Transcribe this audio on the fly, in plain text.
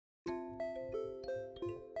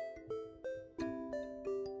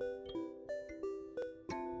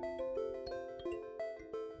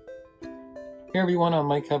Hey everyone, I'm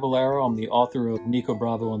Mike Cavallaro. I'm the author of Nico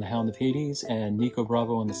Bravo and the Hound of Hades and Nico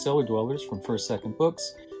Bravo and the Cellar Dwellers from First Second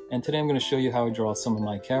Books. And today I'm going to show you how I draw some of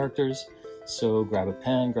my characters. So grab a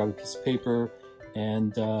pen, grab a piece of paper,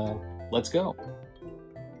 and let's go.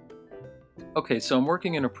 Okay, so I'm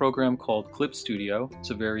working in a program called Clip Studio.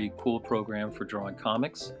 It's a very cool program for drawing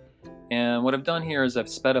comics. And what I've done here is I've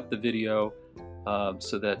sped up the video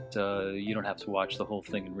so that you don't have to watch the whole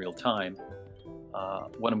thing in real time.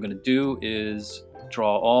 What I'm going to do is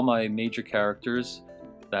draw all my major characters.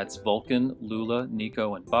 That's Vulcan, Lula,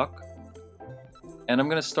 Nico, and Buck. And I'm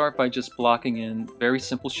going to start by just blocking in very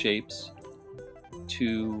simple shapes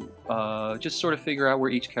to just sort of figure out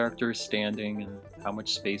where each character is standing and how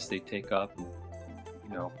much space they take up, and,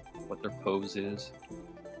 you know, what their pose is.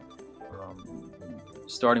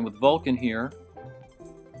 Starting with Vulcan here.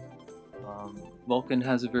 Vulcan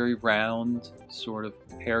has a very round sort of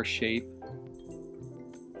pear shape.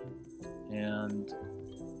 And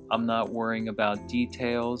I'm not worrying about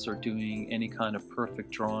details or doing any kind of perfect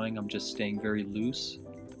drawing. I'm just staying very loose.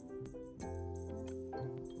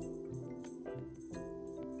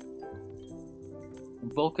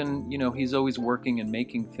 Vulcan, you know, he's always working and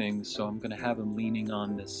making things, so I'm going to have him leaning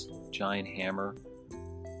on this giant hammer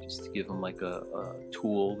just to give him like a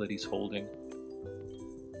tool that he's holding.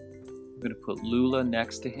 I'm going to put Lula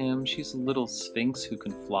next to him. She's a little sphinx who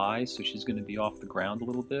can fly, so she's going to be off the ground a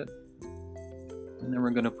little bit. And then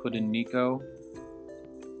we're going to put in Nico.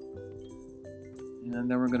 And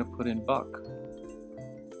then we're going to put in Buck.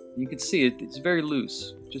 You can see it's very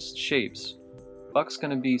loose, just shapes. Buck's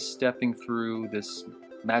going to be stepping through this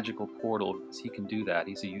magical portal because he can do that.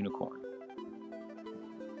 He's a unicorn.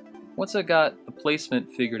 Once I got the placement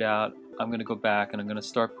figured out, I'm going to go back and I'm going to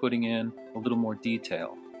start putting in a little more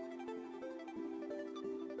detail.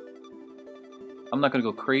 I'm not going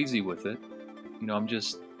to go crazy with it. You know, I'm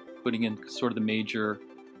just putting in sort of the major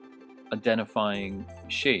identifying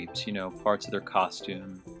shapes, you know, parts of their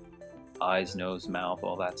costume, eyes, nose, mouth,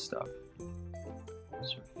 all that stuff.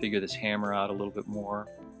 Sort of figure this hammer out a little bit more.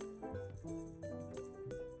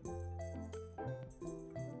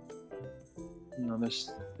 You know,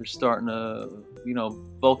 they're starting to, you know,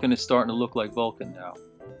 Vulcan is starting to look like Vulcan now.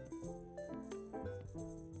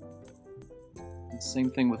 And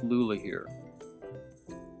same thing with Lula here.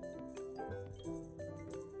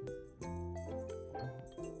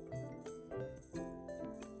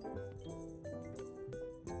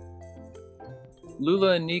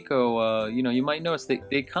 Lula and Nico, you know, you might notice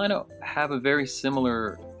they kind of have a very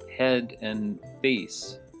similar head and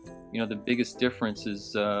face. You know, the biggest difference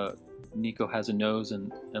is Nico has a nose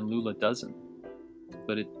and Lula doesn't.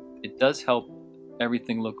 But it does help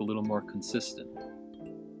everything look a little more consistent.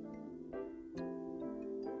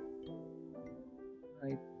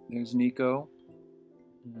 Right, there's Nico.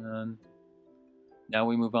 And now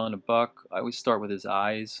we move on to Buck. I always start with his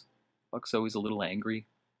eyes. Buck's always a little angry.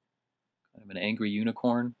 Kind of an angry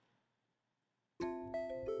unicorn. And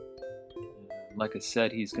like I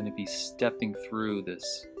said, he's going to be stepping through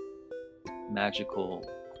this magical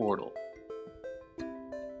portal.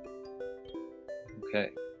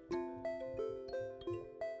 Okay.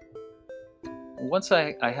 Once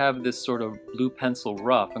I have this sort of blue pencil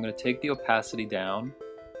rough, I'm going to take the opacity down,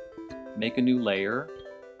 make a new layer,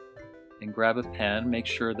 and grab a pen, make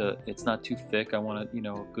sure that it's not too thick. I want a, you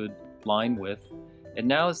know, a good line width. And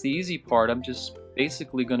now is the easy part. I'm just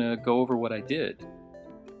basically going to go over what I did,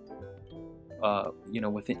 you know,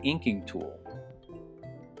 with an inking tool.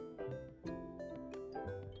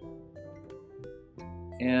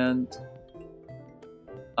 And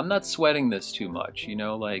I'm not sweating this too much, you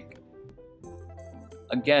know, like,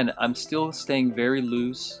 again, I'm still staying very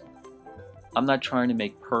loose. I'm not trying to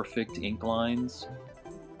make perfect ink lines.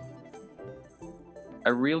 I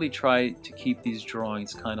really try to keep these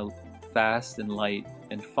drawings kind of fast and light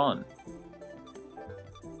and fun.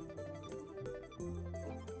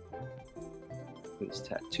 Put his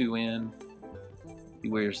tattoo in. He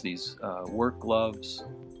wears these work gloves.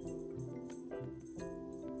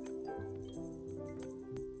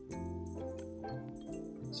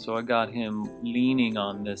 So I got him leaning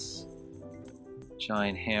on this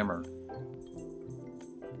giant hammer.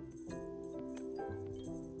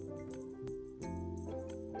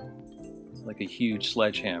 It's like a huge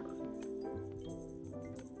sledgehammer.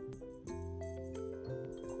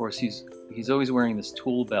 Of course, he's always wearing this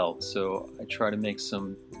tool belt, so I try to make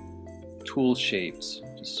some tool shapes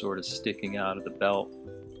just sort of sticking out of the belt.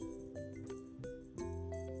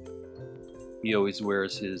 He always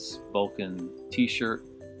wears his Vulcan t-shirt.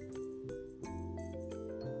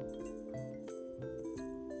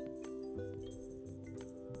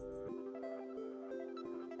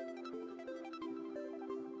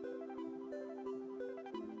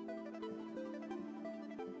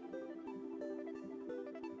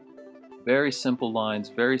 Very simple lines,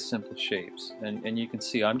 very simple shapes. And you can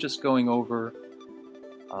see I'm just going over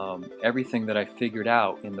everything that I figured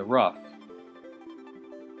out in the rough.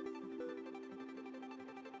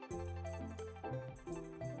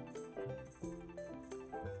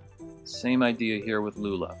 Same idea here with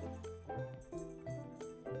Lula.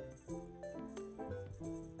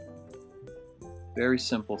 Very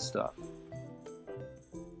simple stuff.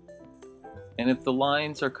 And if the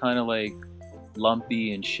lines are kind of like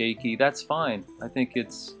lumpy and shaky, that's fine. I think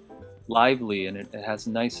it's lively and it has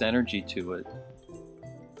nice energy to it.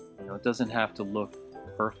 You know, it doesn't have to look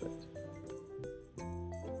perfect.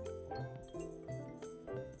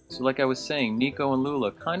 So like I was saying, NICO and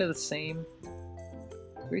Lula, kind of the same,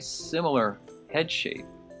 very similar head shape.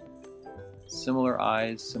 Similar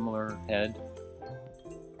eyes, similar head.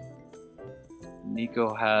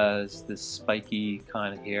 NICO has this spiky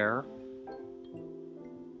kind of hair.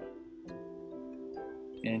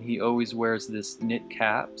 And he always wears this knit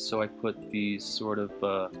cap, so I put these sort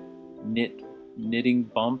of knitting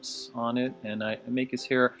bumps on it, and I make his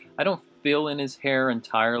hair, I don't fill in his hair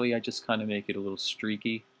entirely, I just kind of make it a little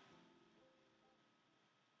streaky.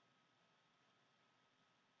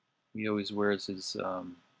 He always wears his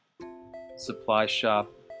supply shop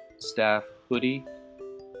staff hoodie.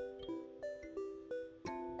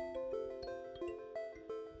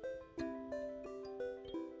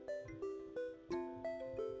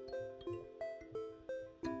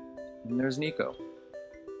 And there's NICO.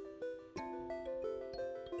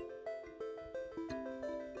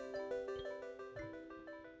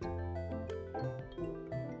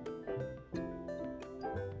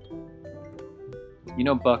 You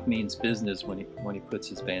know Buck means business when he puts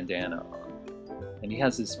his bandana on. And he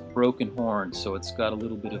has this broken horn, so it's got a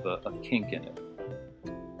little bit of a kink in it.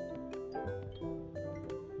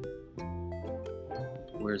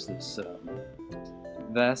 Wears this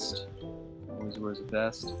vest. Always wears a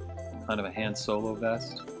vest. Kind of a Han Solo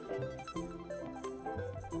vest.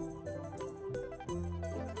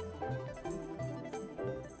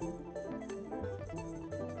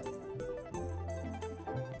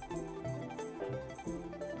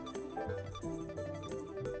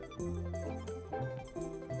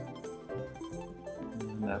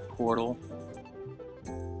 And that portal.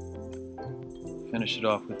 Finish it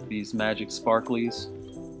off with these magic sparklies.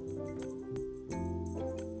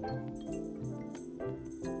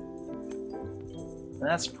 And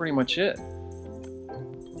that's pretty much it.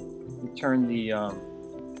 You turn the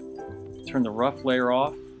rough layer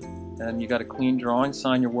off, and you got a clean drawing.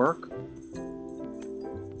 Sign your work,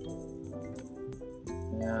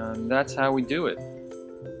 and that's how we do it.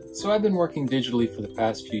 So I've been working digitally for the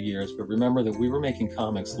past few years, but remember that we were making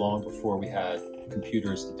comics long before we had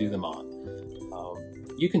computers to do them on.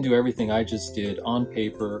 You can do everything I just did on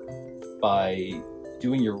paper by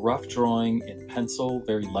doing your rough drawing in pencil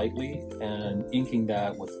very lightly and inking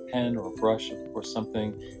that with a pen or a brush or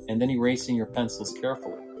something, and then erasing your pencils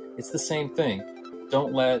carefully. It's the same thing.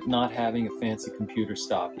 Don't let not having a fancy computer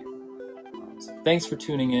stop you. So thanks for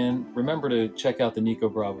tuning in. Remember to check out the NICO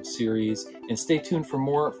Bravo series and stay tuned for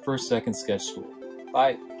more First Second Sketch School.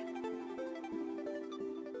 Bye.